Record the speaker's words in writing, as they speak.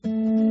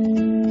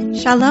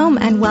Shalom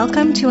and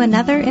welcome to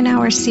another in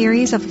our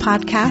series of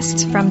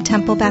podcasts from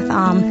Temple Beth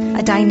Am,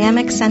 a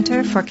dynamic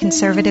center for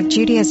conservative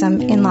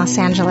Judaism in Los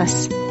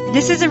Angeles.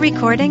 This is a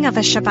recording of a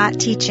Shabbat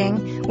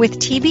teaching with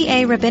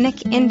TBA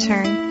rabbinic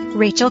intern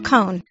Rachel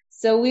Cohn.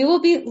 So we will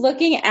be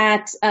looking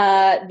at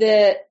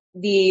the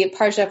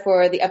parsha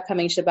for the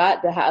upcoming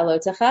Shabbat, the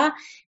Ha'alotecha.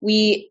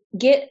 We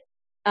get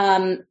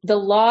the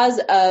laws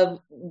of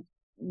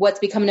what's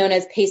become known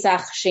as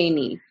Pesach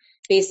Sheni,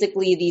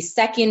 basically the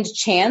second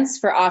chance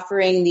for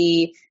offering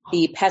the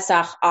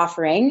Pesach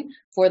offering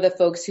for the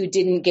folks who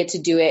didn't get to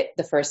do it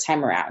the first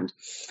time around.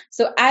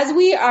 So as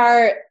we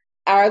are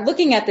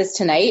looking at this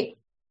tonight,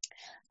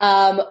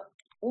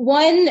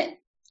 one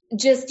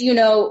just,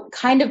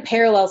 kind of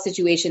parallel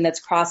situation that's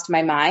crossed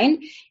my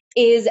mind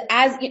is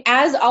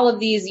as all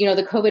of these,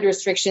 the COVID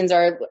restrictions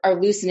are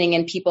loosening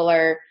and people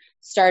are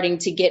starting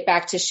to get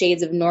back to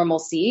shades of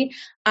normalcy,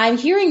 I'm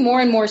hearing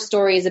more and more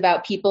stories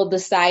about people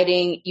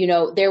deciding,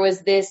 there was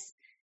this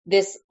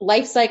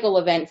life cycle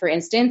event, for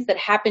instance, that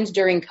happened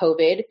during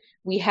COVID.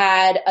 We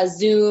had a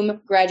Zoom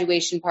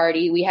graduation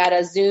party. We had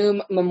a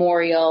Zoom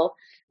memorial.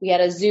 We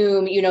had a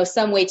Zoom,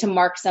 some way to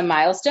mark some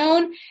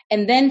milestone.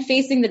 And then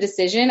facing the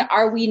decision,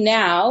 are we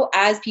now,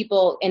 as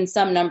people in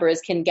some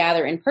numbers can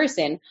gather in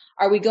person,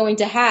 are we going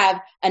to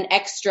have an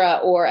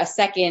extra or a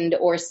second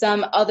or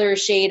some other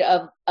shade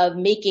of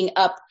making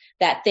up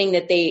that thing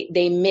that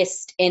they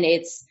missed in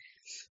its,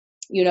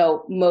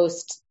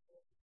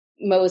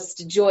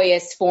 most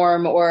joyous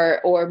form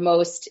or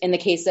most, in the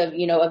case of,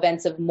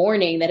 events of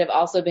mourning that have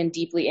also been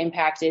deeply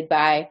impacted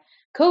by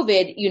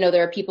COVID,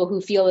 there are people who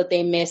feel that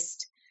they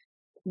missed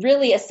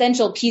really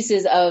essential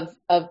pieces of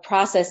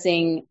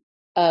processing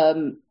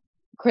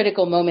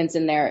critical moments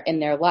in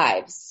their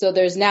lives. So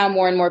there's now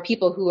more and more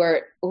people who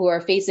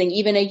are facing,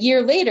 even a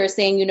year later,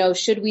 saying,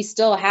 should we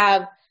still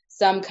have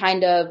some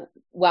kind of,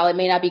 while it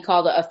may not be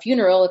called a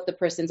funeral if the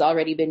person's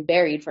already been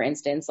buried, for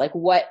instance, like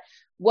what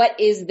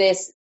is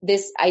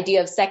this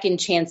idea of second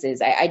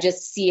chances? I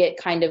just see it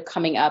kind of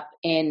coming up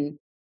in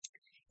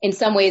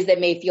some ways that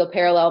may feel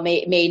parallel,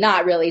 may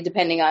not really,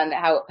 depending on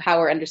how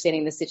we're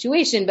understanding the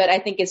situation. But I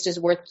think it's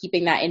just worth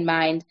keeping that in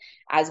mind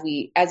as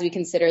we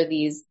consider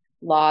these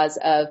laws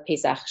of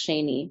Pesach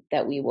Sheni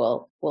that we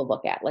will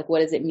look at. Like,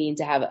 what does it mean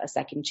to have a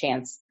second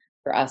chance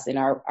for us in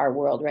our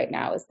world right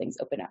now as things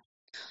open up?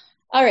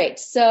 All right.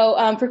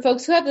 So for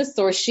folks who have the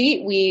source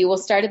sheet, we will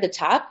start at the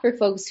top. For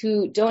folks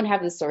who don't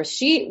have the source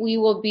sheet, we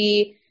will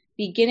be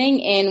beginning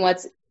in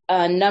what's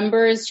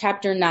Numbers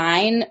chapter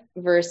 9,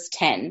 verse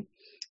 10.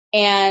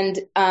 And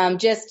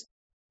just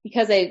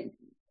because I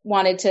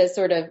wanted to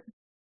sort of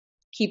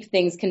keep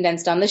things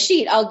condensed on the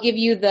sheet, I'll give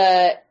you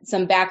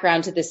some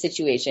background to this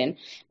situation.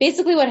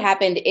 Basically what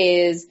happened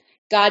is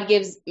God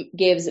gives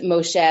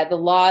Moshe the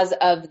laws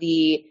of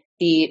the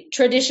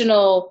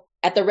traditional,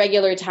 at the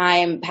regular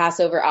time,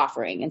 Passover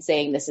offering, and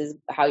saying this is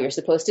how you're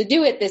supposed to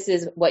do it, this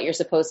is what you're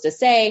supposed to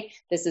say,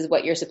 this is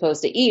what you're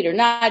supposed to eat or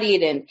not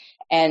eat,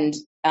 and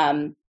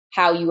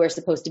how you are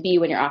supposed to be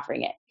when you're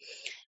offering it.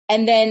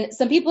 And then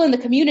some people in the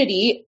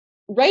community,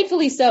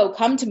 rightfully so,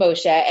 come to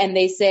Moshe and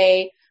they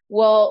say,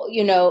 well,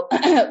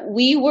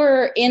 we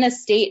were in a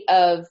state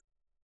of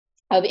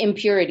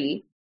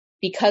impurity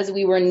because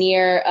we were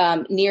near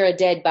a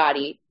dead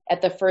body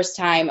at the first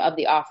time of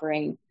the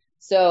offering.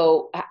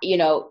 So,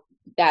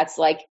 that's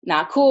like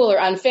not cool or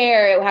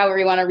unfair, however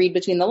you want to read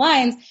between the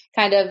lines,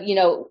 kind of,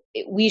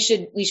 we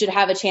should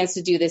have a chance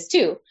to do this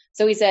too.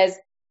 So he says,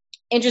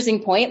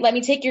 interesting point. Let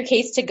me take your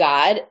case to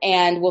God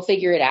and we'll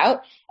figure it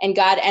out. And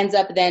God ends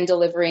up then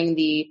delivering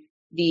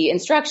the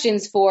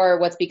instructions for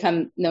what's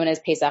become known as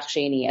Pesach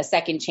Sheni, a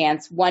second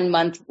chance 1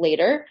 month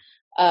later,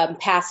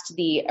 past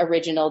the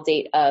original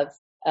date of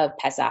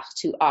Pesach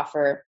to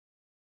offer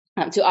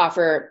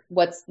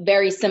what's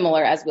very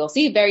similar, as we'll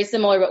see, very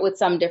similar, but with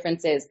some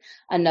differences,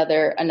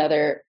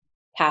 another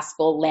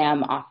paschal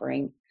lamb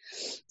offering.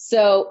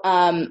 So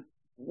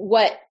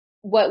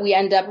what we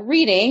end up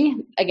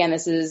reading, again,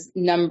 this is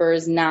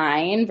Numbers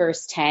 9,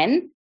 verse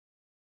 10.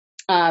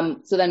 So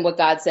then what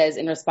God says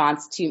in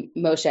response to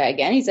Moshe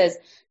again, he says,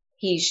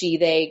 he, she,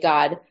 they,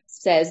 God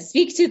says,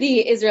 speak to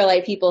the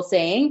Israelite people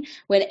saying,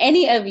 when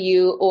any of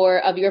you or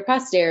of your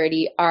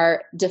posterity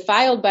are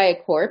defiled by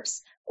a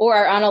corpse or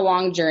are on a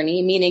long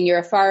journey, meaning you're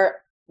a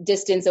far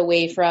distance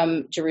away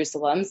from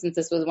Jerusalem, since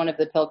this was one of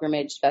the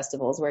pilgrimage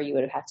festivals where you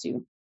would have had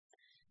to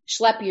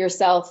schlep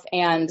yourself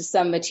and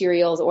some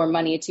materials or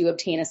money to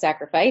obtain a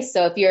sacrifice.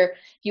 So if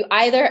you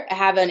either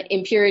have an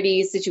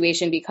impurity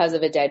situation because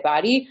of a dead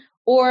body,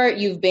 or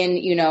you've been,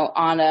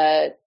 on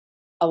a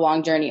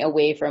long journey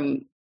away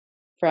from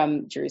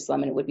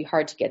Jerusalem, and it would be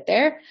hard to get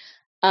there.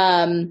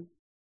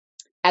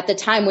 At the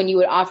time when you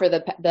would offer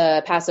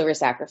the Passover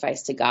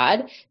sacrifice to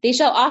God, they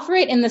shall offer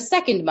it in the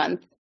second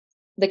month.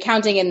 The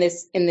counting in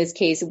this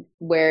case,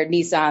 where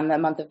Nisan, the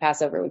month of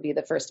Passover, would be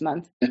the first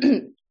month.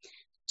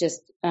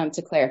 Just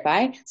to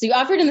clarify. So you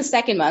offer it in the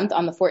second month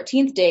on the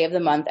 14th day of the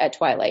month at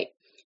twilight.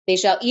 They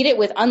shall eat it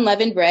with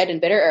unleavened bread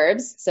and bitter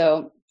herbs.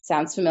 So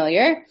sounds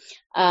familiar.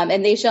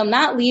 And they shall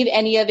not leave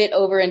any of it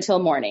over until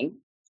morning.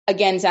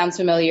 again, sounds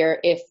familiar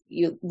if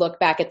you look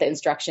back at the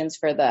instructions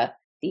for the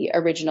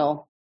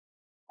original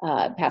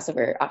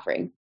Passover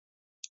offering.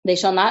 They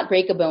shall not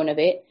break a bone of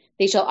it.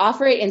 They shall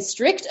offer it in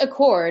strict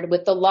accord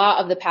with the law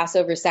of the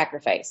Passover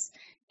sacrifice.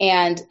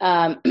 And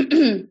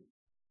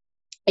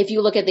if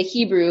you look at the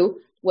Hebrew,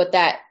 what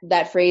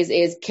that phrase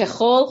is,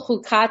 kechol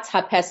chukat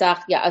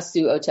haPesach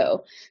ya'asu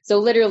oto. So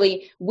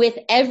literally, with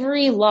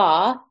every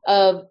law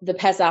of the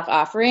Pesach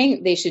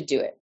offering, they should do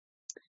it.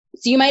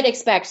 So you might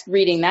expect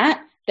reading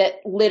that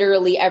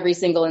literally every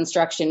single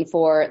instruction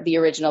for the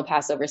original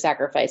Passover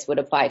sacrifice would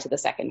apply to the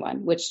second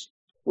one, which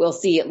we'll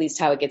see at least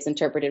how it gets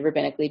interpreted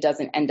rabbinically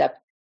doesn't end up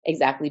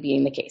exactly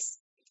being the case.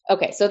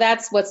 Okay, so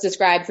that's what's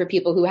described for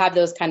people who have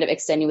those kind of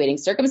extenuating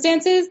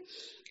circumstances.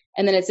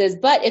 And then it says,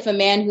 but if a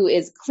man who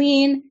is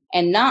clean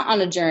and not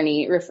on a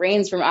journey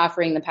refrains from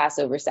offering the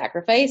Passover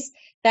sacrifice,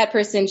 that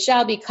person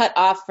shall be cut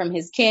off from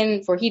his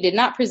kin, for he did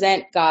not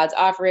present God's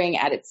offering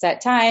at its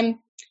set time.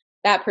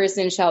 That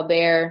person shall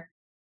bear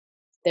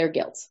their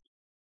guilt.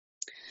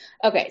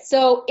 Okay,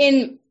 so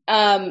in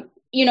a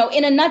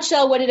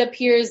nutshell, what it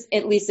appears,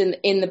 at least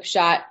in the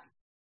Pshat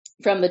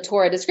from the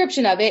Torah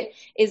description of it,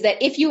 is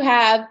that if you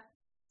have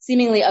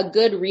seemingly a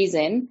good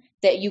reason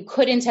that you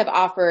couldn't have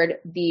offered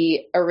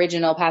the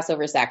original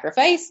Passover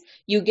sacrifice,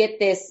 you get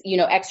this,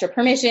 extra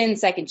permission,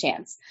 second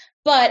chance.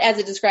 But as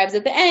it describes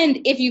at the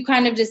end, if you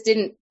kind of just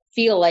didn't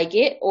feel like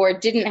it or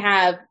didn't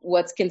have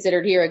what's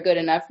considered here a good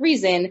enough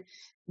reason,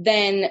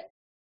 then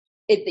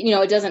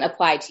it doesn't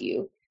apply to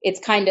you.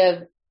 It's kind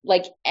of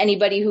like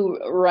anybody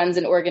who runs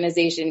an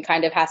organization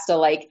kind of has to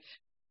like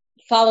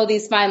follow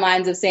these fine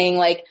lines of saying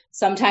like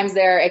sometimes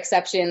there are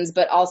exceptions,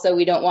 but also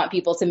we don't want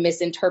people to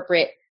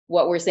misinterpret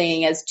what we're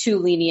saying as too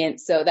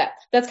lenient. So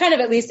that's kind of,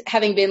 at least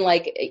having been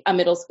like a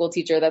middle school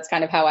teacher, that's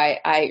kind of how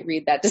I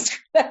read that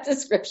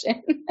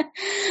description.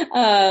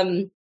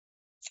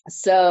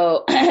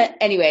 So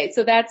anyway,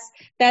 so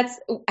that's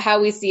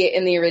how we see it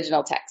in the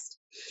original text.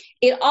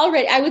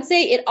 I would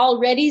say it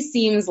already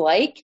seems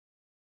like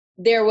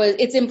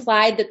it's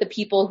implied that the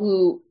people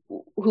who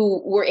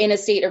were in a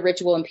state of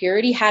ritual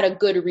impurity had a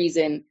good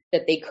reason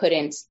that they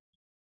couldn't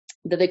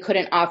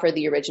offer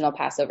the original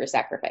Passover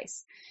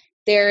sacrifice.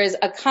 There's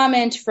a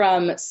comment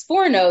from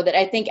Sforno that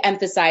I think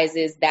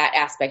emphasizes that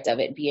aspect of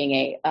it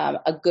being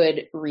a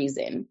good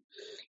reason.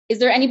 Is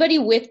there anybody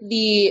with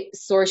the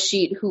source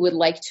sheet who would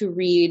like to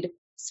read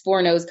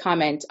Sforno's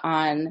comment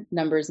on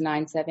Numbers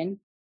 9:7?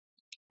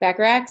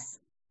 Backrax?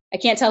 I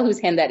can't tell whose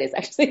hand that is,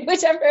 actually.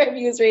 Whichever of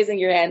you is raising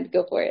your hand,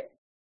 go for it.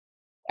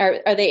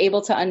 Are they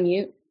able to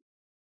unmute? I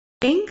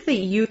think that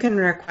you can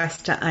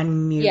request to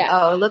unmute. Yeah.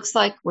 Oh, it looks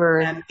like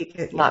we're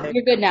not.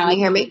 You're good now. Can you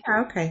hear me?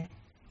 Oh, okay.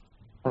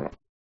 Okay.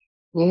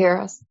 Can you hear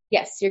us?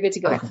 Yes, you're good to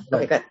go.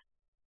 Okay, good.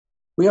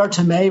 We are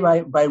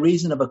tamei by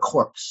reason of a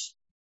corpse.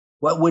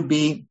 What would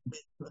be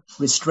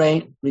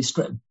restrained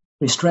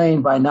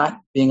by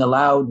not being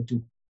allowed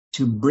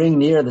to bring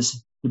near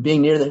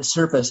being near the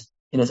surface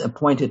in its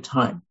appointed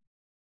time?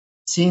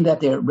 Seeing that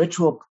the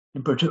ritual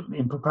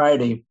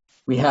impropriety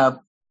we have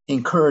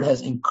incurred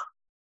has incurred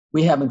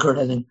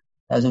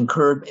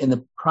in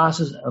the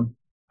process of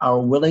our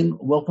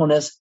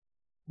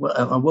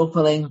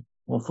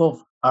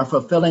our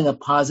fulfilling a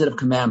positive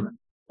commandment.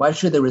 Why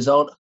should the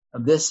result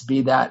of this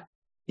be that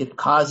it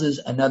causes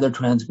another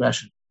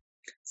transgression?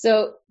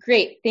 So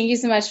great. Thank you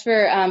so much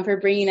for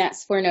bringing that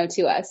Sforno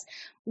to us.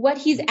 What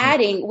he's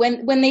adding,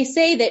 when they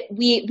say that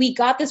we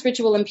got this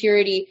ritual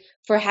impurity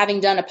for having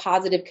done a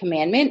positive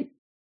commandment,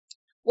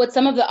 what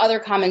some of the other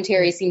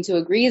commentaries seem to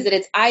agree is that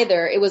it's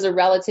either it was a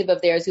relative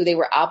of theirs who they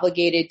were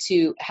obligated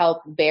to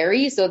help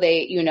bury, so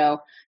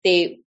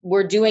they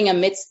were doing a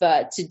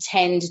mitzvah to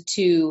tend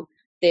to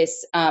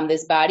this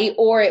body,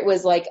 or it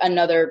was like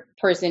another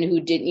person who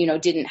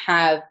didn't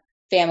have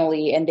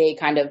family and they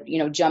kind of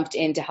jumped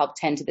in to help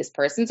tend to this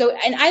person. So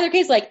in either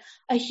case, like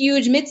a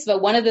huge mitzvah,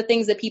 one of the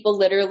things that people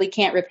literally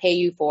can't repay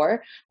you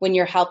for when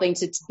you're helping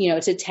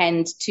to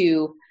tend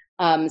to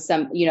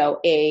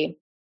the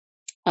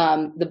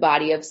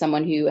body of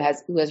someone who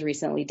has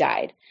recently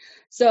died.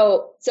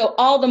 So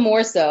all the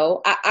more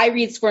so, I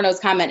read Sforno's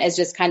comment as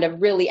just kind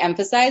of really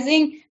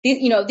emphasizing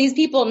these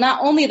people,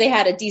 not only they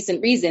had a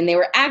decent reason, they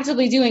were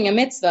actively doing a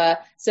mitzvah.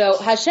 So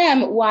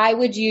Hashem, why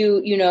would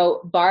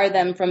you, bar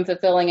them from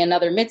fulfilling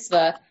another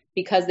mitzvah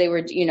because they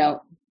were,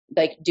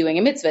 like doing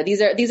a mitzvah?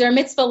 These are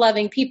mitzvah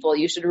loving people.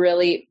 You should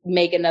really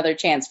make another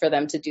chance for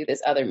them to do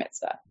this other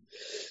mitzvah.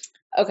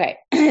 Okay.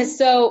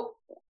 So,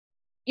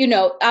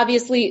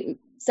 obviously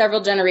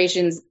several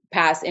generations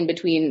pass in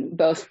between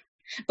both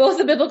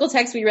the biblical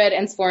text we read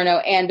and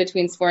Sforno, and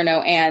between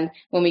Sforno and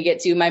when we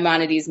get to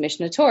Maimonides'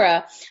 Mishnah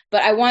Torah.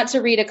 But I want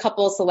to read a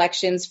couple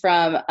selections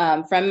from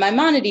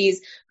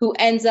Maimonides, who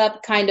ends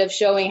up kind of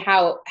showing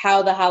how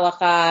the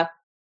halakha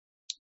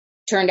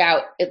turned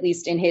out, at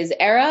least in his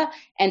era,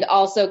 and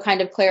also kind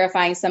of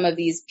clarifying some of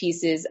these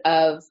pieces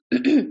of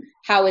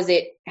how is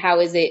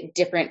it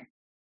different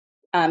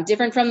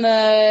from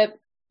the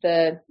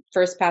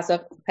first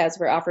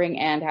Passover offering,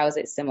 and how is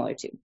it similar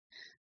to.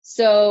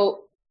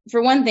 So for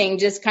one thing,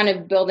 just kind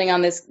of building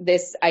on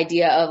this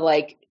idea of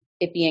like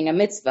it being a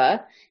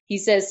mitzvah. He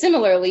says,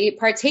 similarly,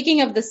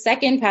 partaking of the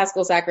second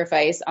Paschal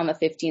sacrifice on the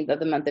 15th of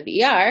the month of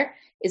Iyar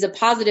is a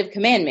positive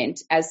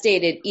commandment. As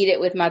stated, eat it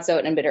with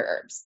matzot and bitter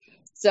herbs.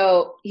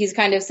 So he's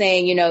kind of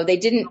saying, they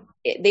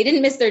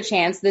didn't miss their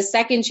chance. The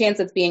second chance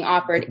that's being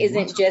offered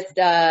isn't just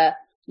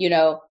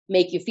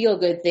make you feel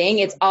good thing.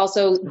 It's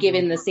also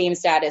given the same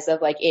status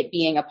of like it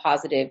being a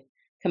positive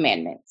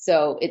commandment.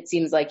 So it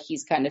seems like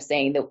he's kind of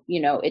saying that,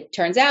 it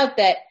turns out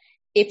that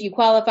if you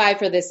qualify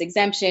for this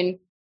exemption,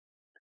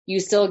 you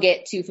still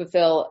get to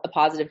fulfill a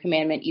positive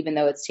commandment, even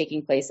though it's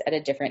taking place at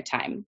a different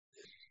time.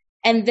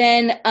 And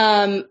then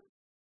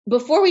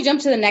before we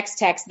jump to the next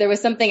text, there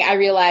was something I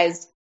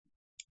realized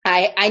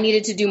I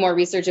needed to do more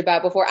research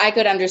about before I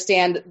could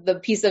understand the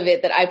piece of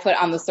it that I put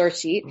on the source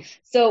sheet.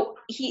 So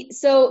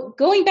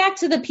going back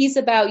to the piece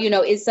about,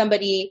 is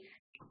somebody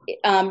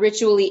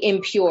ritually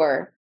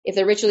impure? If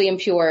they're ritually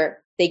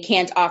impure, they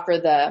can't offer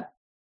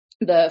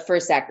the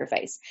first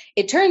sacrifice.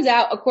 It turns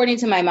out, according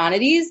to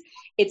Maimonides,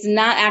 it's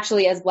not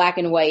actually as black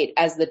and white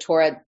as the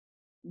Torah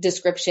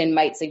description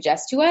might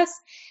suggest to us.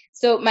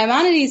 So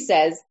Maimonides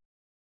says,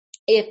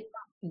 if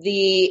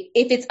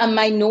it's a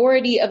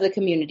minority of the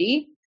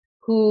community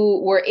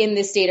who were in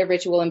this state of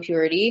ritual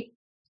impurity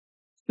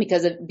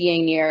because of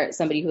being near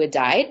somebody who had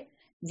died,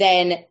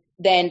 then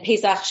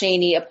Pesach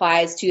Sheni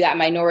applies to that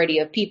minority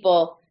of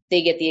people.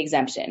 They get the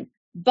exemption.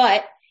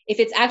 But if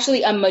it's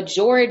actually a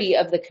majority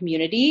of the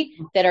community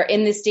that are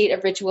in this state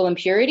of ritual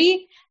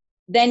impurity,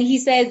 then he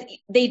says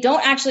they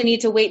don't actually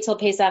need to wait till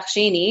Pesach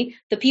Sheni.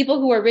 The people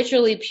who are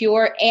ritually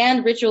pure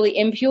and ritually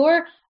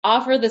impure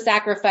offer the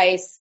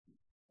sacrifice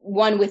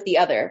one with the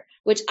other,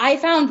 which I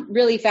found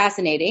really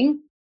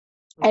fascinating.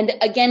 And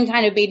again,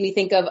 kind of made me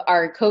think of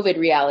our COVID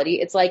reality.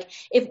 It's like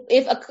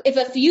if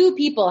a few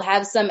people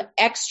have some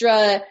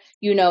extra,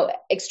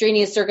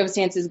 extraneous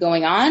circumstances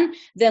going on,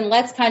 then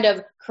let's kind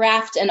of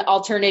craft an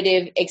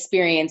alternative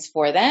experience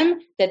for them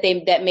that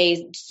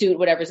may suit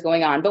whatever's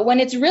going on. But when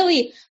it's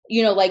really,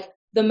 like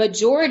the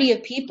majority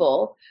of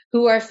people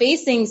who are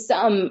facing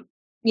some,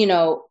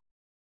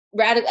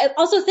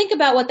 also think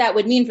about what that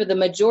would mean for the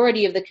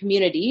majority of the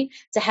community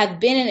to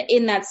have been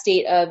in that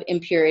state of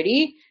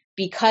impurity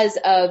because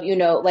of,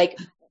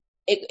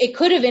 it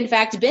could have in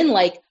fact been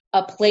like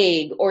a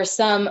plague or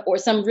some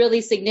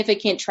really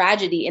significant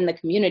tragedy in the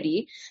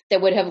community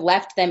that would have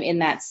left them in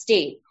that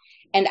state.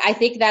 And I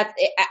think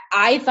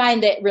I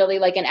find it really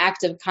like an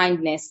act of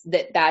kindness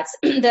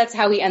that's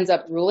how he ends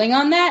up ruling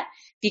on that,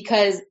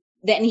 because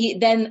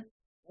then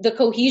the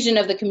cohesion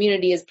of the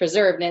community is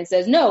preserved, and it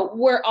says, no,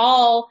 we're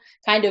all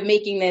kind of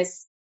making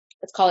this,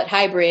 let's call it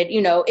hybrid,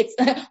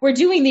 we're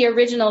doing the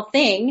original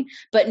thing,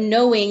 but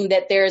knowing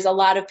that there's a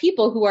lot of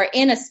people who are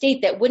in a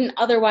state that wouldn't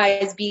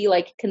otherwise be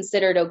like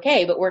considered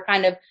okay, but we're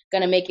kind of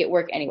going to make it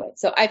work anyway.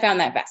 So I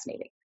found that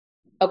fascinating.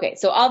 Okay,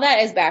 so all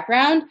that is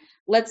background.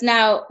 Let's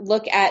now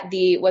look at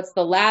what's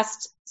the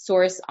last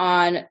source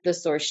on the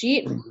source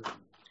sheet.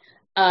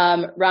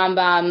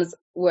 Rambam's,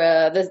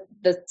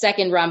 the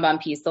second Rambam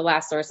piece, the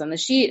last source on the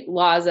sheet,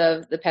 Laws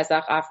of the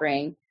Pesach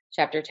Offering,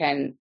 chapter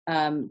 10,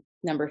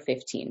 number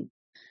 15.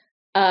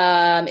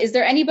 Is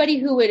there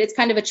anybody it's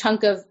kind of a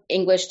chunk of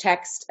English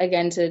text,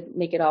 again, to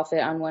make it all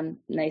fit on one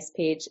nice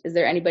page. Is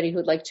there anybody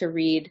who'd like to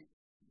read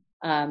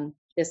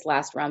this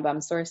last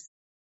Rambam source?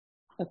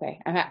 Okay,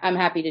 I'm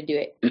happy to do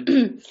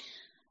it.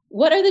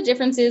 What are the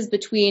differences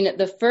between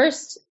the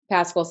first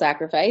Paschal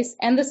sacrifice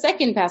and the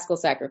second Paschal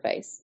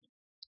sacrifice?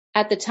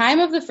 At the time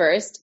of the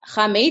first,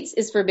 chametz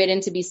is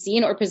forbidden to be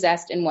seen or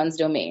possessed in one's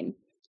domain.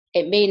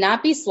 It may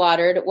not be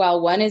slaughtered while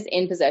one is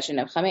in possession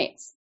of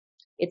chametz.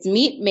 Its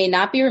meat may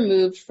not be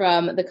removed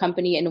from the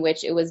company in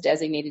which it was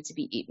designated to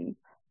be eaten.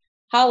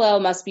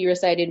 Hallel must be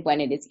recited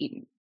when it is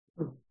eaten.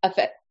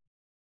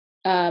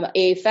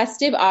 A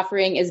festive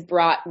offering is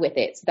brought with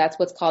it. So that's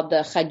what's called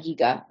the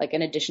chagiga, like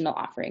an additional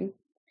offering.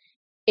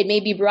 It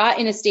may be brought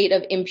in a state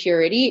of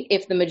impurity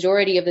if the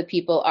majority of the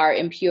people are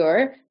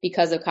impure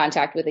because of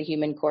contact with a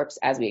human corpse,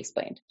 as we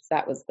explained. So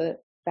that was the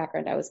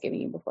background I was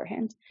giving you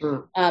beforehand.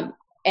 And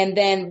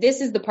then this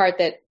is the part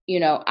that,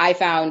 I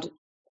found,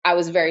 I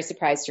was very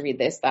surprised to read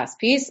this last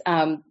piece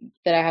that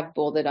I have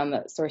bolded on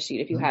the source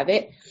sheet if you have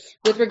it.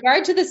 With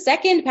regard to the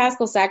second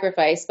Paschal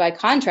sacrifice, by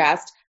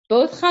contrast,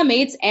 both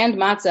chametz and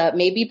matzah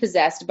may be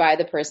possessed by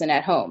the person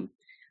at home.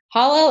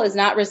 Hallel is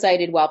not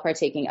recited while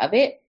partaking of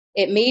it.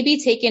 It may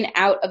be taken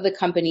out of the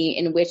company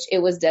in which it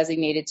was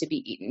designated to be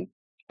eaten.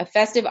 A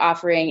festive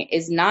offering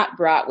is not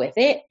brought with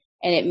it,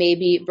 and it may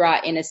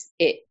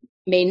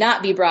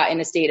not be brought in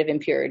a state of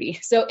impurity.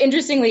 So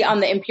interestingly, on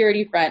the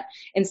impurity front,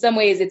 in some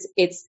ways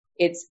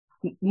it's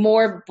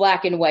more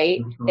black and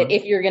white, that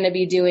if you're going to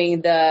be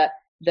doing the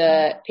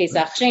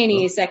Pesach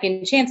Sheni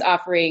second chance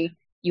offering,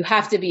 you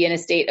have to be in a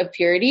state of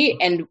purity.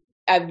 And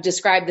I've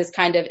described this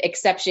kind of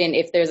exception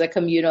if there's a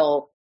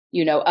communal,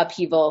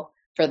 upheaval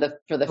for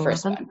the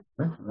first one.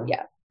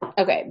 Yeah.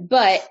 Okay.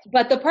 But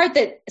the part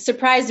that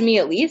surprised me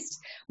at least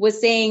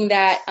was saying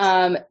that,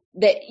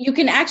 that you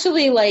can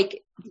actually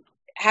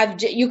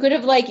you could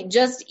have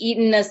just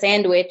eaten a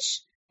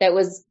sandwich that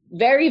was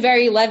very,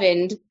 very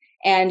leavened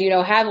and,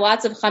 have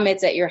lots of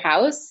chametz at your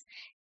house,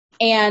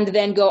 and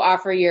then go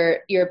offer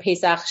your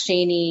Pesach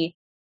Sheni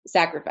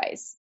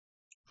sacrifice.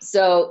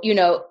 So,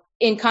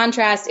 in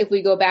contrast, if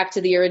we go back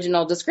to the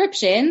original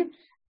description,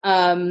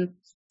 the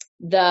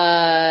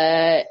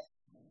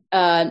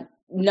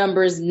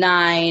Numbers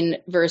 9,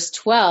 verse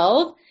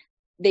 12,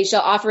 they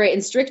shall offer it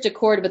in strict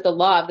accord with the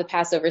law of the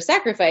Passover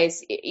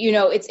sacrifice.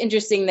 It's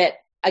interesting that,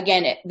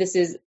 again, this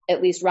is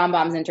at least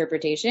Rambam's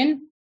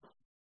interpretation.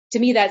 To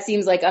me, that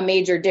seems like a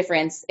major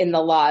difference in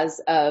the laws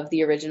of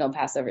the original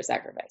Passover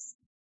sacrifice.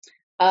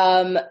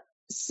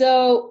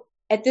 So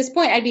at this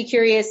point, I'd be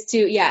curious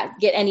to,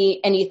 get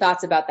any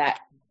thoughts about that.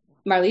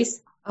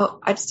 Marlies? Oh,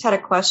 I just had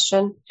a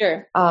question.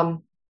 Sure.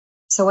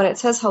 So when it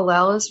says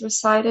Hallel is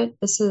recited,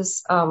 this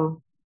is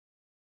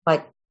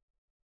like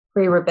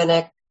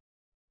pre-rabbinic,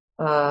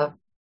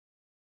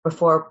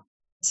 before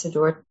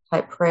Siddur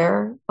type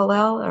prayer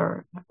Hallel,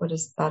 or what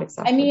is that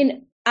exactly? I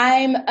mean,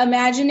 I'm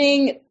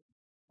imagining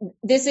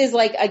this is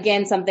like,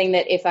 again, something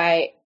that if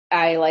I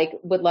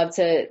would love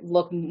to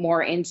look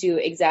more into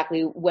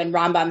exactly when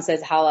Rambam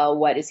says Hallel,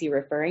 what is he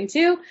referring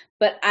to?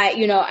 But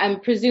I'm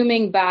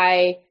presuming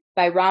by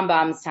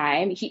Rambam's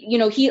time,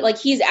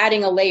 he's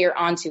adding a layer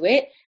onto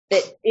it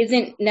that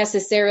isn't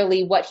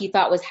necessarily what he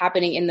thought was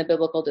happening in the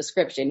biblical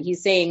description.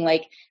 He's saying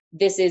like,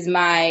 this is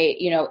my,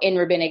 in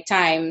rabbinic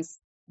times,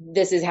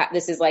 this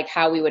is like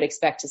how we would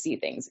expect to see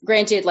things.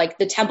 Granted, like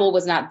the temple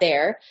was not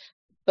there,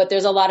 but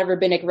there's a lot of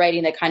rabbinic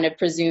writing that kind of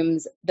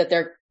presumes that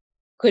there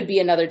could be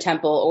another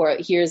temple, or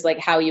here's like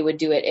how you would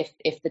do it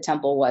if the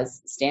temple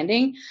was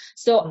standing.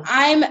 So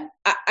I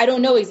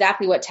don't know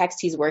exactly what text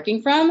he's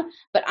working from,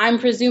 but I'm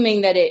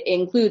presuming that it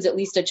includes at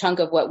least a chunk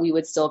of what we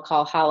would still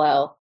call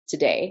Hallel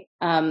today.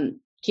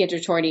 Cantor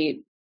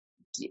Torney,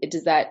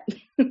 does that?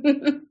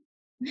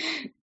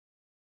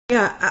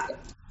 Yeah,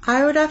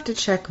 I would have to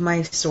check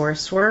my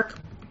source work,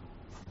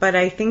 but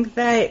I think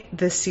that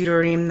the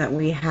Siddurim that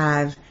we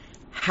have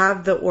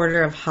the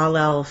order of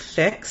Hallel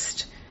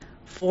fixed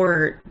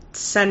for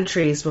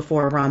centuries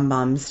before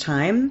Rambam's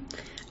time.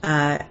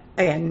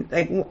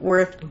 Again,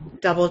 worth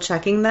double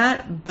checking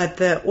that, but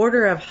the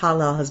order of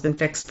Hallel has been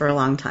fixed for a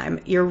long time.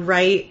 You're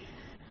right.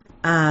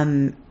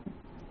 It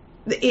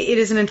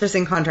is an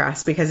interesting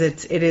contrast because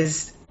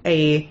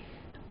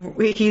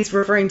he's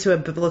referring to a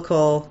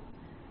biblical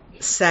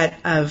set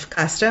of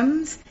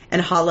customs,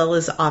 and Hallel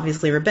is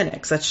obviously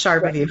rabbinic. So that's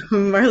sharp of you,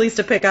 or at least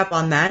to pick up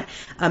on that.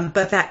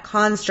 But that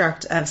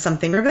construct of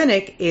something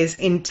rabbinic is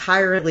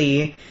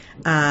entirely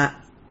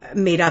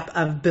made up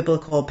of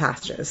biblical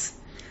passages.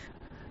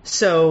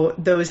 So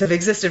those have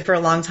existed for a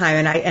long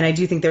time, and I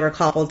do think they were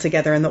cobbled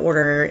together in the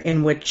order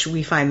in which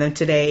we find them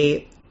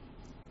today.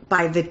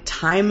 By the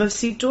time of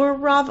Siddur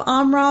Rav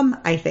Amram,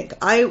 I think.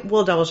 I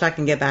will double check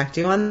and get back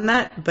to you on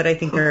that, but I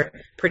think they're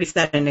pretty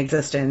set in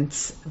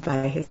existence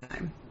by his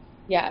time.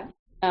 Yeah.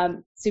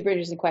 Super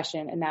interesting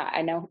question. And now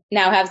I now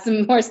have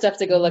some more stuff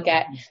to go look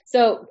at.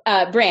 So,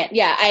 Brant,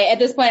 at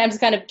this point, I'm just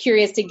kind of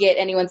curious to get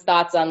anyone's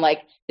thoughts on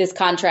like this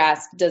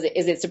contrast.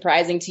 Is it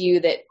surprising to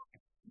you that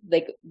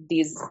like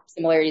these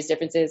similarities,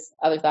 differences,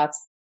 other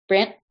thoughts?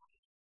 Brant?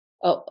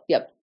 Oh,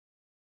 yep.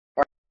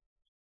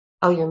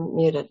 Oh, you're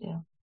muted. Yeah.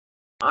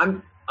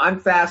 I'm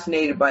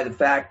fascinated by the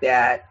fact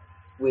that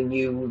when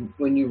you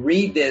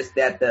read this,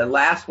 that the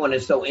last one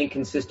is so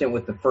inconsistent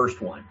with the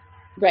first one.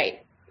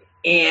 Right.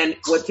 And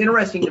what's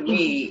interesting to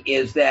me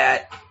is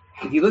that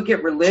if you look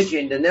at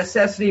religion, the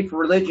necessity for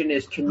religion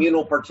is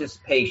communal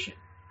participation,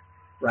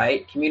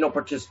 right? Communal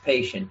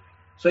participation.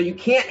 So you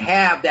can't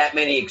have that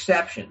many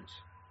exceptions,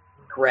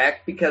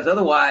 correct? Because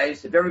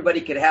otherwise, if everybody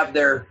could have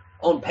their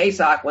own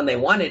Pesach when they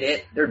wanted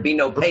it, there'd be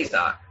no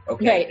Pesach.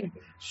 Okay. Right.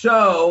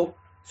 So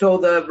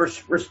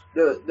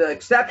the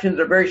exceptions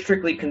are very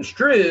strictly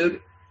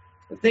construed.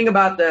 The thing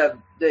about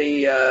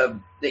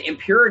the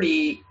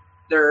impurity,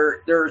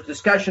 there's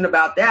discussion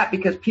about that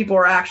because people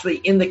are actually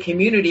in the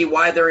community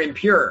while they're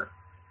impure.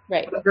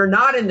 Right. But they're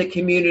not in the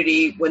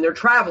community when they're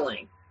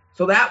traveling.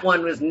 So that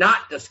one was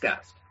not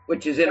discussed,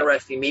 which is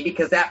interesting to me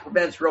because that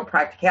prevents real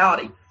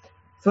practicality.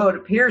 So it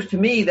appears to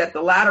me that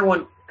the latter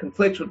one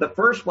conflicts with the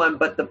first one,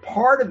 but the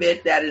part of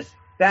it that is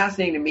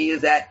fascinating to me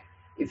is that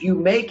if you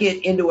make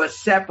it into a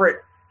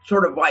separate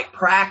sort of like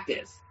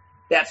practice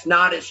that's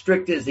not as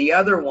strict as the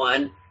other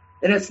one,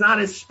 then it's not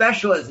as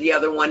special as the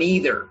other one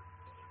either.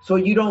 So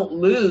you don't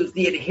lose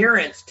the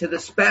adherence to the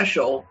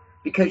special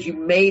because you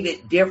made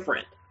it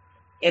different.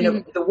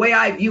 And the way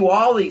I view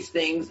all these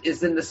things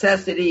is the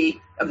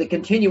necessity of the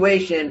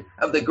continuation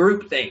of the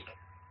groupthink,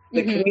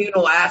 the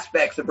communal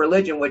aspects of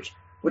religion, which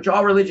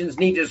all religions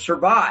need to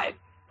survive.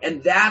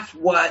 And that's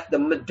what the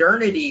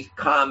modernity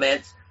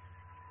comments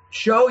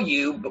show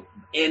you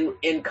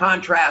in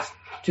contrast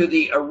to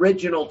the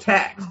original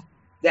text,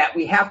 that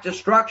we have to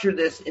structure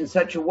this in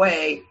such a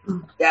way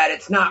that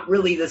it's not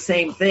really the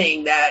same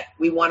thing that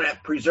we want to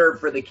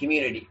preserve for the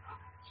community.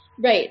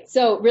 Right.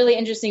 So really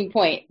interesting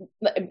point.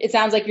 It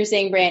sounds like you're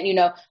saying, Brant,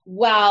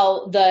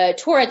 while the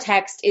Torah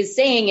text is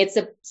saying it's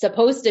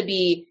supposed to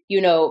be,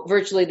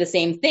 virtually the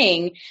same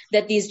thing,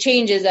 that these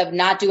changes of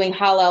not doing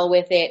Hallel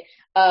with it,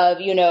 of,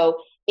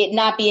 it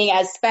not being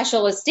as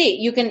special a state.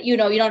 You can, you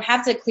don't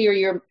have to clear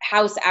your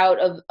house out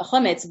of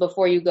chametz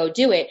before you go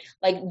do it.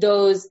 Like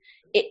those,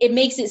 it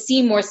makes it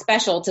seem more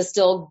special to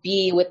still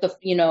be with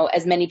the,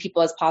 as many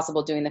people as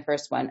possible doing the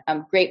first one.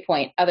 Great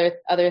point.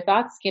 Other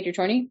thoughts, Cantor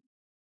Torney?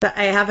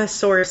 I have a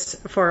source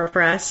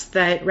for us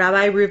that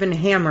Rabbi Reuven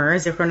Hammer,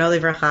 Zichrono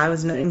Livracha,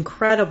 was an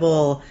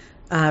incredible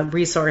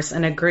resource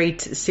and a great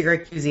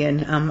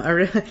Syracusean.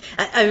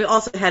 I'm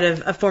also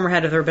a former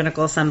head of the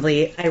Rabbinical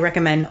Assembly. I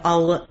recommend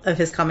all of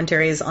his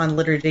commentaries on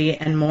liturgy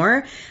and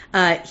more.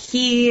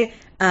 He,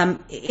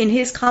 in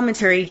his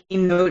commentary, he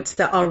notes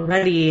that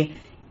already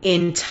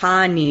in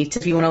Ta'anit,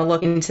 if you want to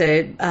look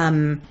into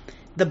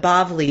the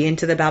Bavli,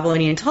 into the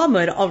Babylonian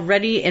Talmud,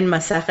 already in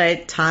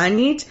Masechet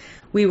Ta'anit,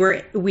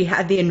 we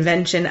had the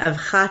invention of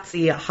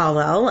Chatzi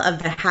Hallel,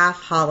 of the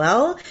half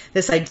Hallel,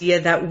 this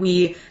idea that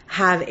we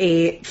have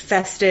a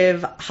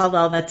festive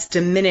Hallel that's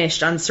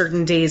diminished on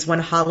certain days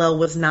when Hallel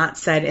was not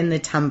said in the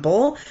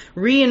temple,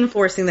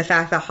 reinforcing the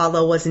fact that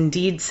Hallel was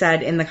indeed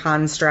said in the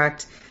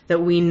construct that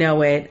we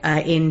know it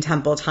in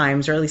temple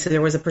times, or at least there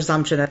was a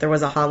presumption that there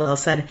was a Hallel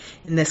said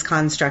in this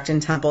construct in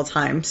temple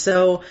times.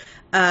 So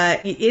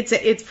it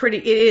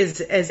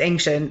is as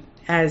ancient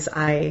as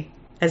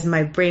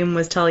my brain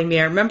was telling me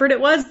I remembered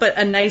it was, but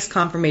a nice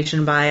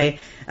confirmation by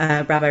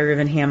Rabbi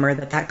Reuven Hammer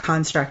that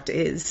construct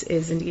is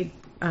indeed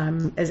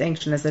as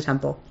ancient as the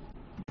temple.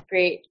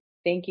 Great,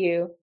 thank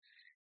you.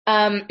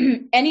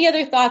 Any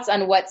other thoughts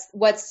on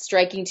what's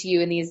striking to you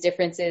in these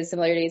differences,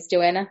 similarities,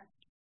 Joanna?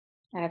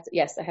 I have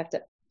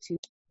to.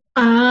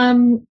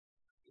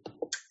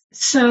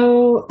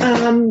 So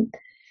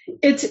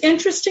it's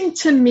interesting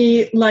to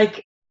me,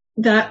 like,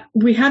 that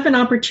we have an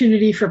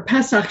opportunity for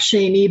Pesach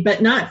Sheni,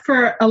 but not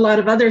for a lot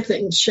of other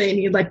things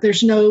Sheni. Like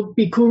there's no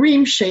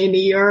Bikurim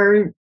Sheni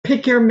or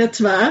pick your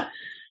mitzvah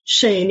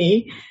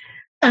Sheni.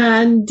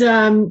 And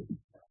so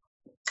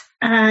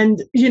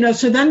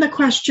then the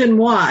question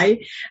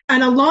why,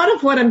 and a lot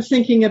of what I'm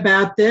thinking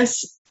about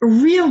this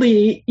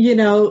really,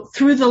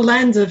 through the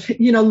lens of,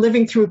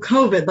 living through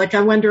COVID, like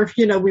I wonder if,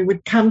 we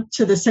would come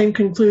to the same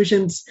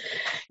conclusions,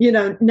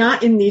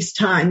 not in these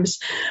times.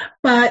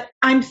 But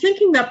I'm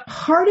thinking that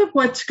part of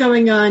what's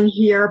going on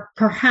here,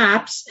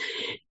 perhaps,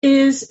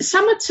 is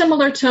somewhat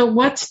similar to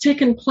what's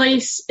taken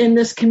place in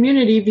this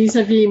community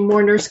vis-a-vis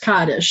Mourner's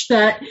Kaddish,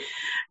 that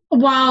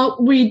while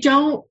we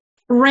don't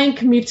rank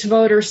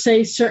mitzvot or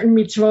say certain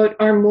mitzvot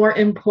are more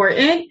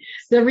important,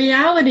 the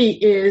reality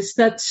is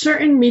that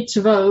certain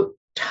mitzvot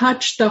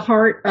touch the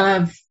heart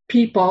of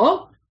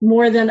people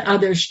more than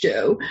others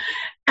do.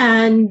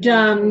 And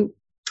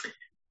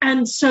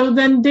so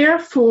then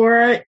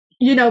therefore,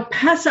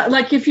 Pesach,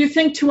 like if you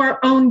think to our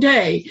own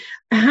day,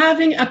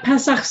 having a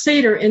Pesach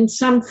Seder in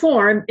some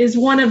form is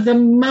one of the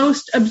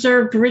most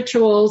observed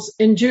rituals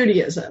in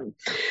Judaism.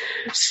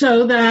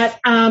 So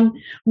that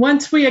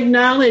once we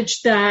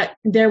acknowledge that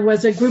there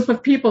was a group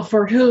of people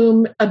for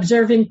whom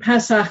observing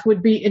Pesach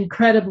would be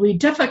incredibly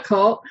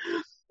difficult,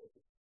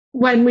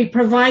 when we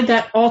provide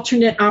that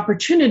alternate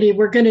opportunity,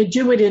 we're going to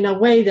do it in a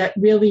way that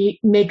really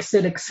makes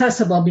it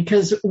accessible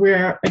because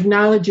we're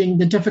acknowledging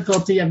the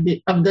difficulty of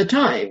the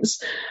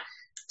times.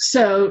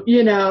 So,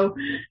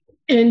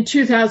 in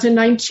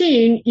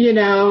 2019,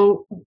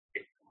 no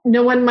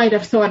one might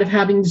have thought of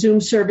having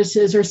Zoom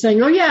services or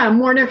saying, oh yeah, a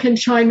mourner can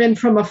chime in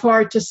from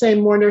afar to say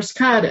Mourner's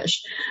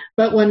Kaddish.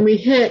 But when we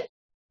hit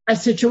a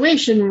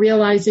situation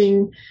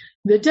realizing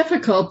the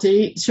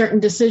difficulty,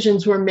 certain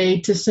decisions were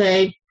made to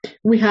say,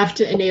 we have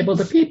to enable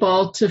the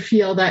people to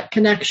feel that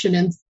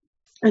connection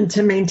and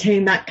to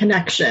maintain that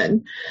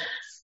connection.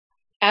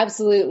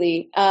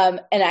 Absolutely.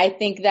 And I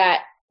think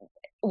that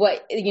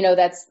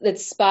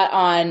that's spot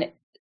on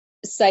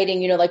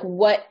citing,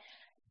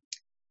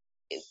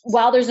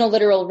 while there's no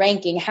literal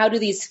ranking, how do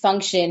these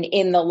function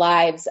in the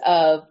lives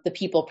of the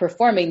people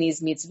performing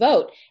these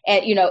mitzvot?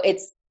 And,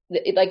 it's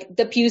like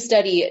the Pew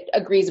study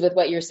agrees with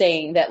what you're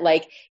saying, that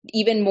like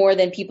even more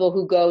than people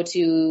who go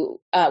to,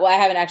 I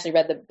haven't actually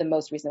read the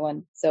most recent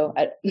one,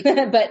 but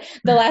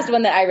the last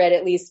one that I read,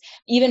 at least,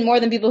 even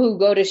more than people who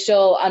go to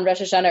Shul on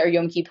Rosh Hashanah or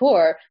Yom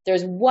Kippur,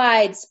 there's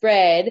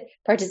widespread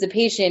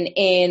participation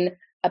in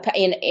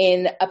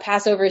a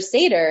Passover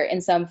Seder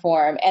in some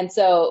form. And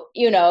so,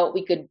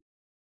 we could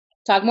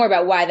talk more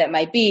about why that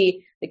might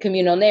be, the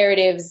communal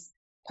narratives,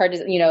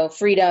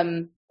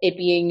 freedom, it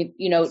being,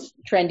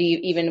 trendy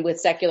even with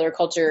secular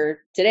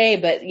culture today.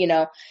 But,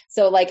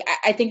 so like,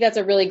 I think that's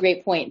a really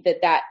great point,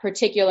 that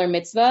particular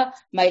mitzvah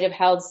might have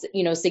held,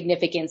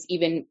 significance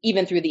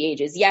even through the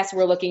ages. Yes,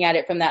 we're looking at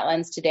it from that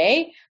lens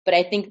today, but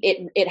I think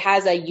it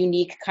has a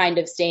unique kind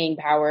of staying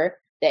power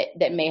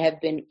that may have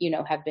been,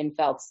 have been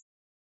felt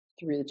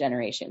through the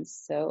generations.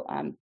 So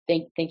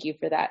thank you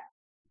for that.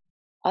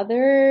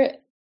 Other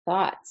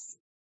thoughts?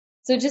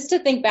 So just to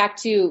think back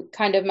to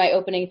kind of my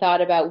opening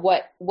thought about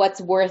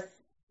what's worth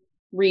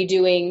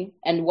redoing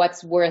and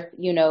what's worth,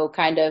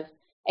 kind of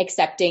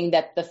accepting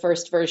that the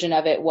first version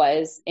of it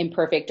was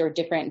imperfect or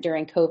different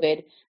during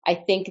COVID. I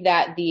think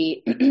that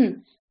the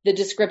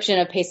description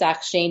of Pesach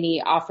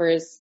Sheni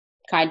offers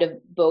kind of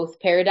both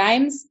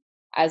paradigms.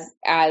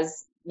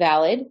 as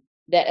valid.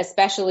 That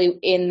especially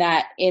in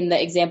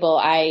the example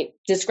I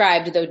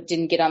described, though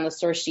didn't get on the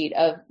source sheet,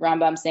 of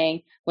Rambam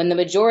saying when the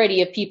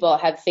majority of people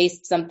have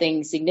faced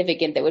something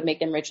significant that would make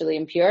them ritually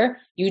impure,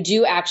 you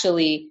do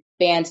actually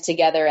band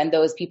together and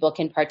those people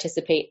can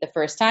participate the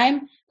first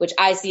time, which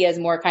I see as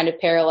more kind of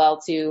parallel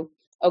to,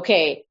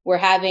 okay, we're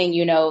having,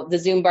 the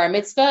Zoom bar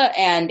mitzvah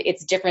and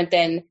it's different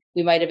than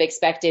we might have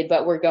expected,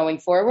 but we're going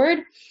forward.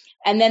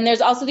 And then there's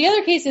also the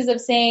other cases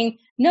of saying,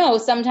 no,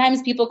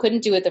 sometimes people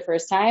couldn't do it the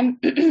first time.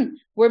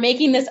 We're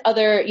making this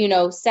other,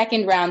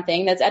 second round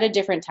thing that's at a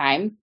different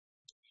time.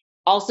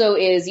 Also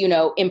is,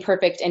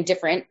 imperfect and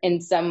different in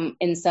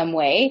some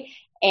way,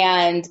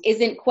 and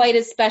isn't quite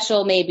as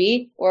special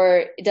maybe,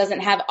 or it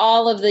doesn't have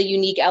all of the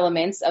unique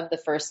elements of the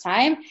first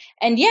time.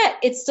 And yet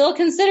it's still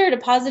considered a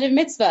positive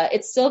mitzvah.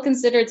 It's still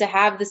considered to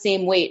have the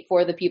same weight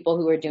for the people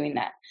who are doing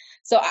that.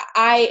 So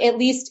I at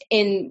least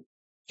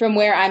from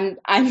where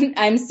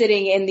I'm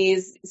sitting in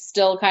these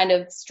still kind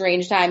of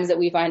strange times that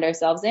we find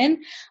ourselves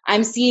in,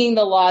 I'm seeing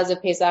the laws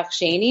of Pesach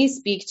Sheni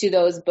speak to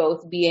those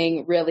both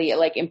being really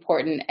like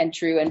important and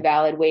true and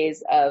valid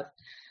ways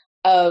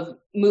of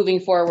moving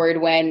forward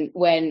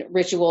when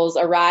rituals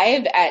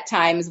arrive at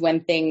times when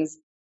things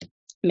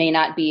may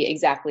not be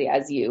exactly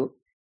as you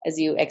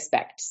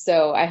expect.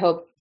 So I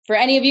hope for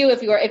any of you,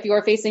 if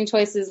you're facing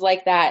choices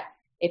like that,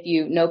 if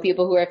you know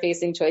people who are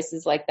facing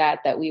choices like that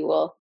we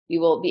will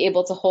be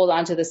able to hold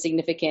on to the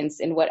significance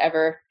in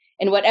whatever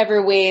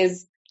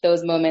ways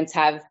those moments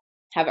have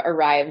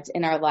arrived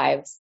in our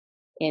lives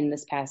in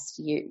this past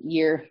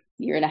year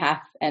and a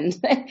half and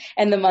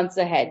the months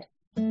ahead.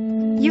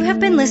 You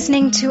have been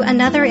listening to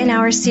another in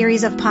our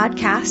series of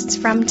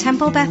podcasts from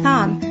Temple Beth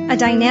Am, a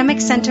dynamic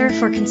center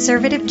for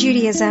conservative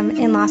Judaism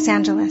in Los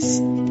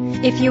Angeles.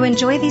 If you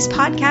enjoy these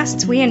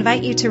podcasts, we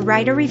invite you to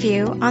write a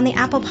review on the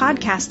Apple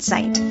Podcast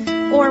site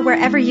or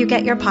wherever you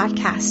get your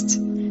podcasts.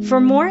 For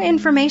more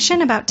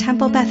information about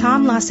Temple Beth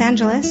Am Los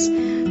Angeles,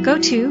 go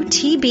to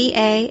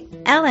tbala.org.